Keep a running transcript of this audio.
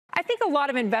I think a lot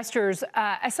of investors,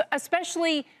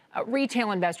 especially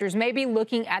retail investors, may be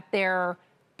looking at their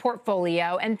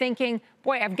portfolio and thinking,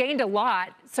 boy, I've gained a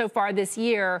lot so far this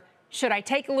year. Should I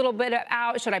take a little bit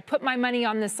out? Should I put my money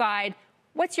on the side?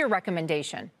 What's your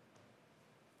recommendation?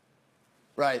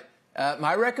 Right.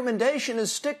 My recommendation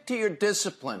is stick to your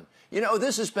discipline. You know,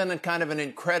 this has been a kind of an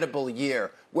incredible year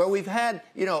where we've had,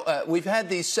 we've had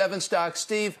these 7 stocks.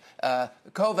 Steve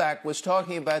Kovac was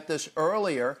talking about this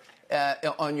earlier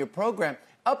on your program.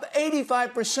 Up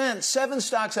 85%, 7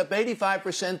 stocks up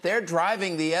 85%. They're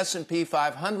driving the S&P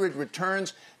 500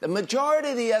 returns. The majority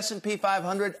of the S&P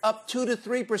 500 up 2 to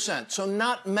 3%. So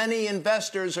not many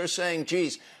investors are saying,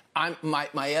 geez, my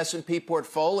S&P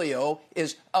portfolio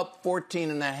is up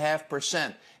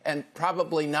 14.5%, and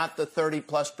probably not the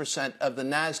 30+% of the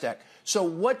NASDAQ. So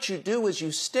what you do is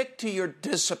you stick to your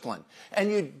discipline,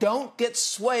 and you don't get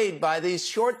swayed by these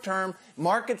short-term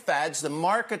market fads, the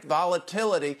market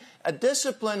volatility. A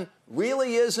discipline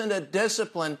really isn't a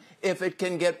discipline if it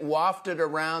can get wafted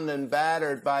around and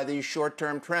battered by these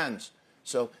short-term trends.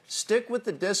 So stick with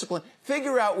the discipline,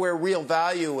 figure out where real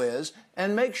value is,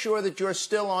 and make sure that you're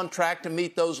still on track to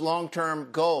meet those long-term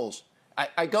goals.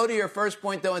 I go to your first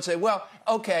point, though, and say, well,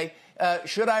 okay,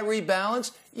 should I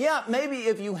rebalance? Yeah, maybe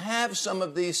if you have some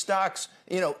of these stocks,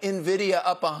 NVIDIA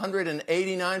up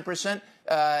 189%,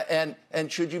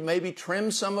 and should you maybe trim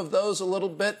some of those a little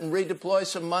bit and redeploy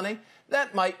some money?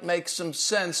 That might make some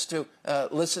sense to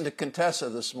listen to Contessa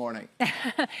this morning.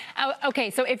 Okay,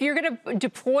 so if you're going to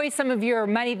deploy some of your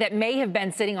money that may have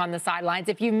been sitting on the sidelines,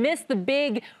 if you missed the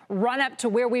big run-up to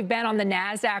where we've been on the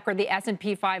NASDAQ or the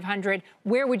S&P 500,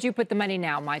 where would you put the money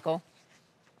now, Michael?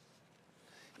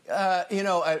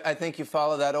 I think you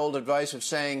follow that old advice of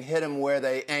saying hit them where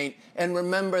they ain't. And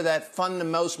remember that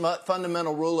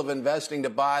fundamental rule of investing to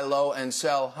buy low and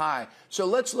sell high. So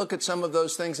let's look at some of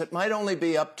those things that might only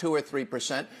be up 2 or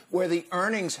 3%, where the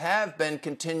earnings have been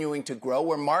continuing to grow,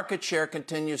 where market share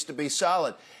continues to be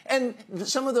solid. And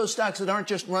some of those stocks that aren't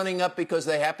just running up because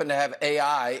they happen to have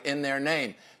AI in their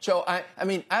name. So,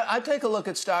 I take a look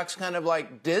at stocks kind of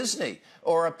like Disney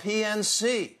or a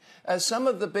PNC. Some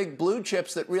of the big blue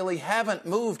chips that really haven't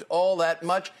moved all that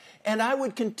much. And I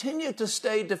would continue to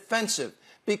stay defensive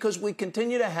because we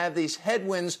continue to have these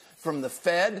headwinds from the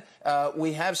Fed.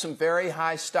 We have some very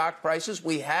high stock prices.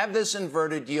 We have this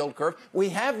inverted yield curve. We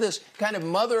have this kind of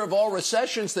mother of all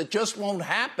recessions that just won't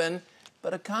happen.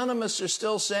 But economists are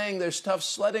still saying there's tough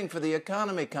sledding for the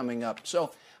economy coming up.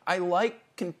 So I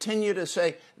continue to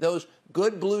say those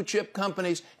good blue chip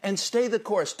companies and stay the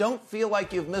course. Don't feel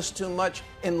like you've missed too much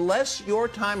unless your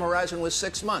time horizon was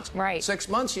 6 months. Right. 6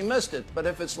 months, you missed it. But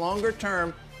if it's longer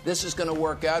term, this is going to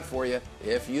work out for you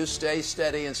if you stay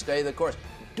steady and stay the course.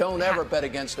 Don't ever bet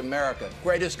against America,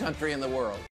 greatest country in the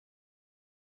world.